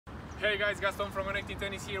Hey guys, Gaston from Connecting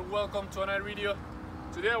Tennis here. Welcome to another video.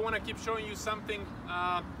 Today I want to keep showing you something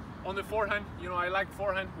on the forehand. You know, I like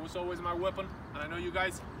forehand, it was always my weapon, and I know you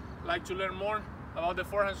guys like to learn more about the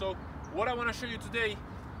forehand. So what I want to show you today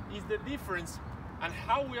is the difference and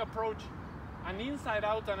how we approach an inside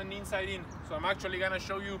out and an inside in. So I'm actually gonna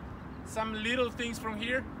show you some little things from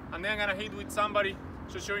here, and then I'm gonna hit with somebody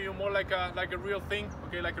to show you more like a real thing,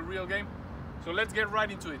 okay, like a real game. So let's get right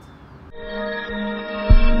into it.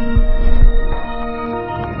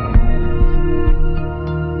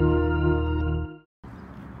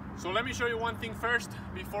 So let me show you one thing first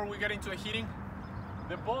before we get into a hitting.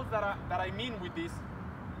 The balls that I mean with this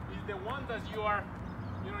is the ones that you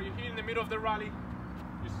hit in the middle of the rally,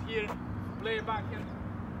 you here, play a backhand.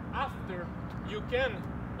 After, you can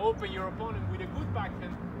open your opponent with a good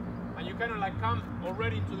backhand, and you kind of like come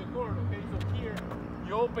already into the court, okay? So here,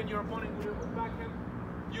 you open your opponent with a good backhand,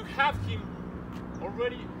 you have him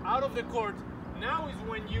already out of the court. Now is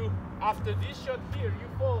when you, after this shot here, you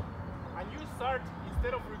fall, and you start,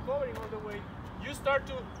 instead of recovering all the way, you start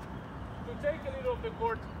to take a little of the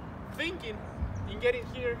court, thinking in getting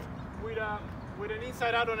here with an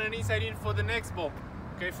inside out and an inside in for the next ball,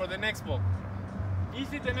 okay, for the next ball.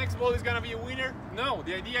 Is it the next ball is gonna be a winner? No,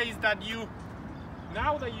 the idea is that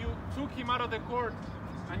now that you took him out of the court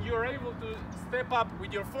and you're able to step up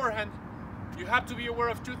with your forehand, you have to be aware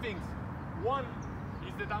of two things. One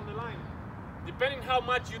is the down the line. Depending how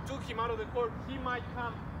much you took him out of the court, he might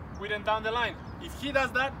come with him down the line. If he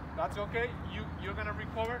does that, that's okay. You're gonna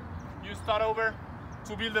recover. You start over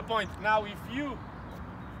to build the point. Now, if you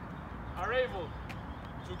are able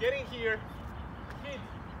to get in here, hit,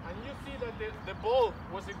 and you see that the ball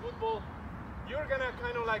was a good ball, you're gonna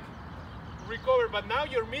kind of like recover. But now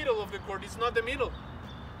your middle of the court is not the middle.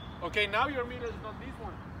 Okay, now your middle is not this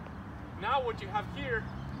one. Now what you have here,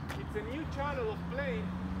 it's a new channel of playing,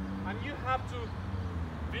 and you have to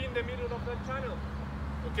be in the middle of that channel.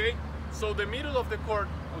 Okay, so the middle of the court,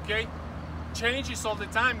 okay, changes all the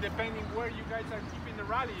time depending where you guys are keeping the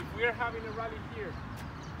rally. If we are having a rally here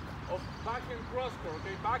of backhand cross court,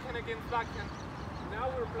 okay, backhand against backhand, now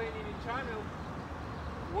we're playing in a channel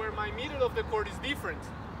where my middle of the court is different.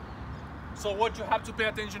 So what you have to pay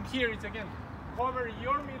attention here is, again, cover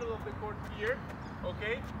your middle of the court here,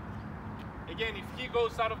 okay? Again, if he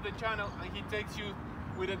goes out of the channel and he takes you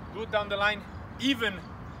with a good down the line, even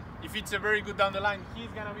if it's a very good down the line, he's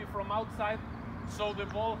gonna be from outside, so the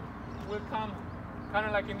ball will come kind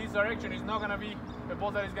of like in this direction. It's not gonna be a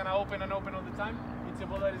ball that is gonna open and open all the time. It's a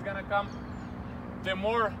ball that is gonna come. The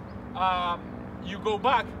more you go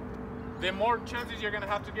back, the more chances you're gonna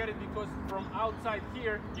have to get it, because from outside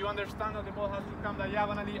here, you understand that the ball has to come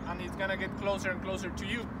diagonally, and it's gonna get closer and closer to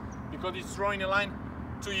you because it's throwing a line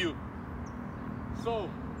to you. So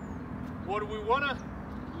what we wanna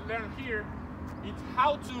learn here, it's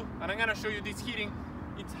how to, and I'm gonna show you this hitting,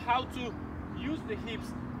 it's how to use the hips,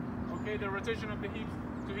 okay, the rotation of the hips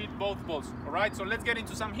to hit both balls. All right, so let's get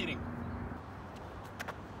into some hitting.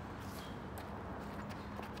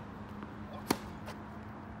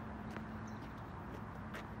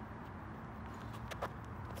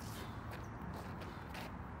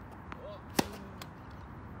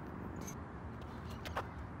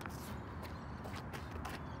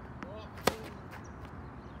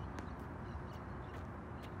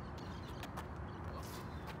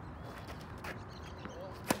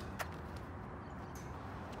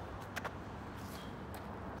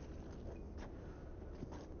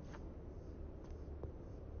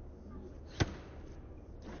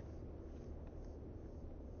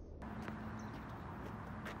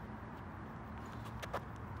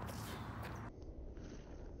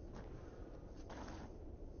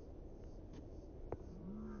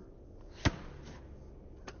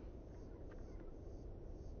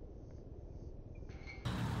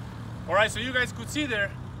 Alright, so you guys could see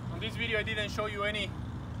there, on this video I didn't show you any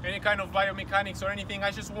kind of biomechanics or anything.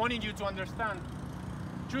 I just wanted you to understand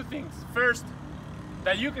two things. First,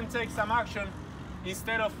 that you can take some action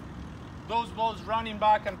instead of those balls running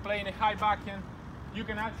back and playing a high backhand. You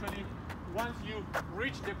can actually, once you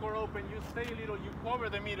reach the court open, you stay a little, you cover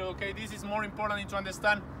the middle, okay? This is more important to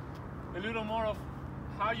understand a little more of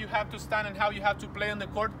how you have to stand and how you have to play on the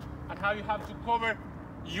court, and how you have to cover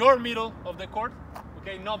your middle of the court.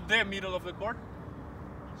 Okay, not the middle of the court.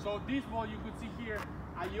 So this ball you could see here,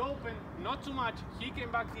 I opened not too much, he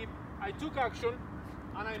came back deep, I took action,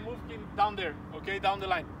 and I moved him down there, okay, down the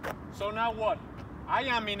line. So now what? I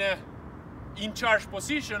am in a in-charge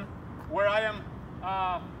position where I am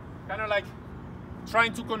kind of like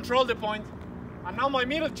trying to control the point, and now my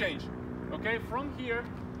middle changed. Okay, from here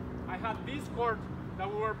I had this court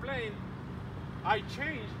that we were playing, I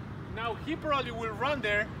changed Now he probably will run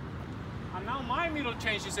there, and now my middle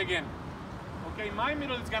changes again. Okay, my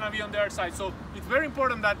middle is gonna be on the other side. So it's very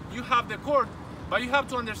important that you have the court, but you have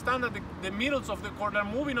to understand that the middles of the court are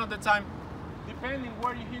moving all the time, depending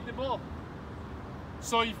where you hit the ball.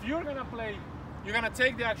 So if you're gonna play, you're gonna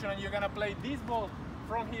take the action and you're gonna play this ball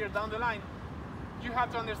from here down the line, you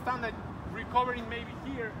have to understand that recovering maybe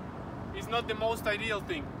here is not the most ideal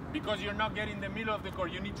thing, because you're not getting the middle of the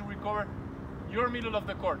court. You need to recover your middle of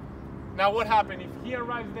the court. Now what happened? If he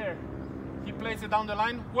arrives there, he plays it down the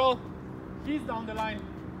line, well, his down the line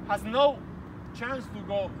has no chance to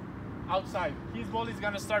go outside. His ball is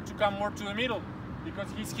gonna start to come more to the middle because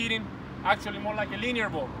he's hitting actually more like a linear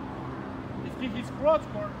ball. If he hits cross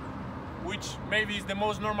court, which maybe is the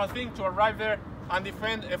most normal thing to arrive there and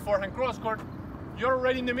defend a forehand cross court, you're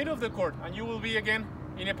already in the middle of the court and you will be again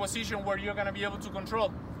in a position where you're gonna be able to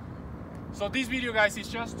control. So this video, guys, is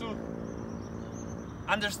just to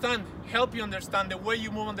understand, help you understand the way you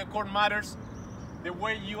move on the court matters, the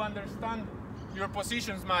way you understand your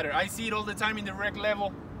positions matter. I see it all the time in the rec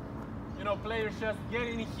level. You know, players just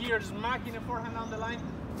getting here, smacking a forehand down the line,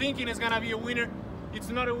 thinking it's gonna be a winner. It's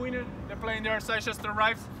not a winner. They're playing the other side, just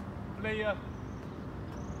arrived, play a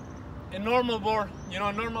normal ball, you know,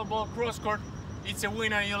 a normal ball cross court. It's a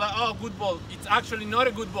winner, and you're like, oh, good ball. It's actually not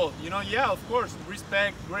a good ball. You know, yeah, of course,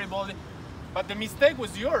 respect, great ball. But the mistake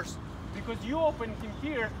was yours because you opened him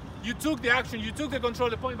here, you took the action, you took the control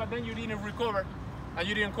of the point, but then you didn't recover and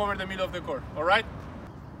you didn't cover the middle of the court, all right?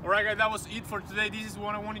 All right, guys, that was it for today. This is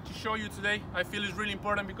what I wanted to show you today. I feel it's really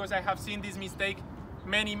important because I have seen this mistake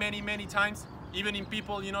many times, even in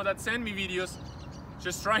people, you know, that send me videos,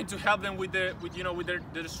 just trying to help them with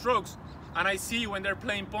their strokes. And I see when they're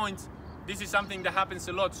playing points, this is something that happens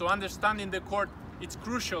a lot. So understanding the court, it's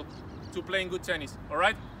crucial to playing good tennis, all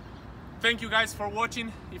right? Thank you guys for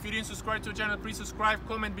watching. If you didn't subscribe to the channel, please subscribe,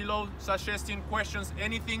 comment below, suggesting questions,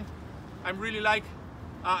 anything. I'm really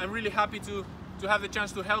happy to have the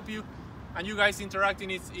chance to help you, and you guys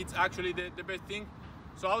interacting, it's actually the best thing.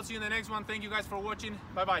 So I'll see you in the next one. Thank you guys for watching.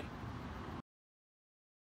 Bye bye.